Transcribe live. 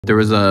There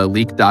was a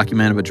leaked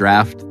document of a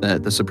draft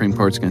that the Supreme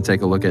Court's going to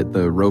take a look at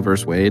the Roe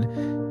versus Wade.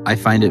 I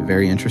find it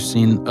very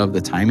interesting of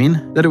the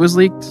timing that it was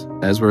leaked,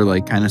 as we're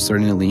like kind of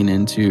starting to lean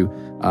into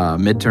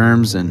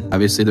midterms, and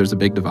obviously there's a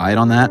big divide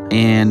on that.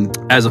 And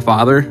as a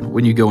father,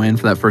 when you go in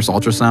for that first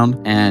ultrasound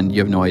and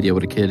you have no idea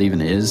what a kid even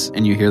is,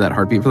 and you hear that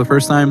heartbeat for the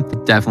first time,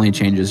 it definitely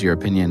changes your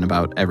opinion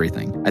about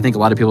everything. I think a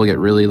lot of people get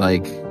really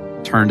like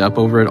turned up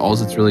over it. All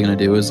it's really going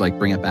to do is like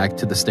bring it back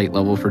to the state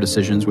level for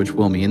decisions, which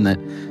will mean that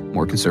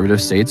more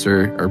conservative states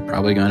are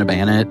probably going to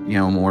ban it. You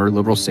know, more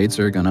liberal states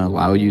are going to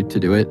allow you to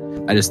do it.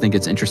 I just think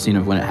it's interesting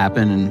of when it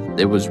happened, and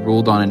it was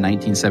ruled on in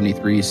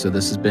 1973. So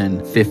this has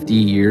been 50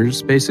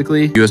 years,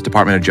 basically. U.S.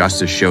 Department of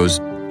Justice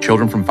shows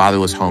children from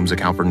fatherless homes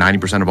account for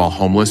 90% of all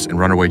homeless and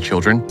runaway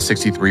children,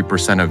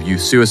 63% of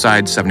youth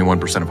suicides,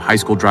 71% of high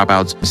school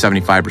dropouts,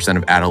 75%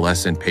 of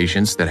adolescent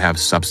patients that have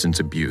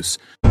substance abuse.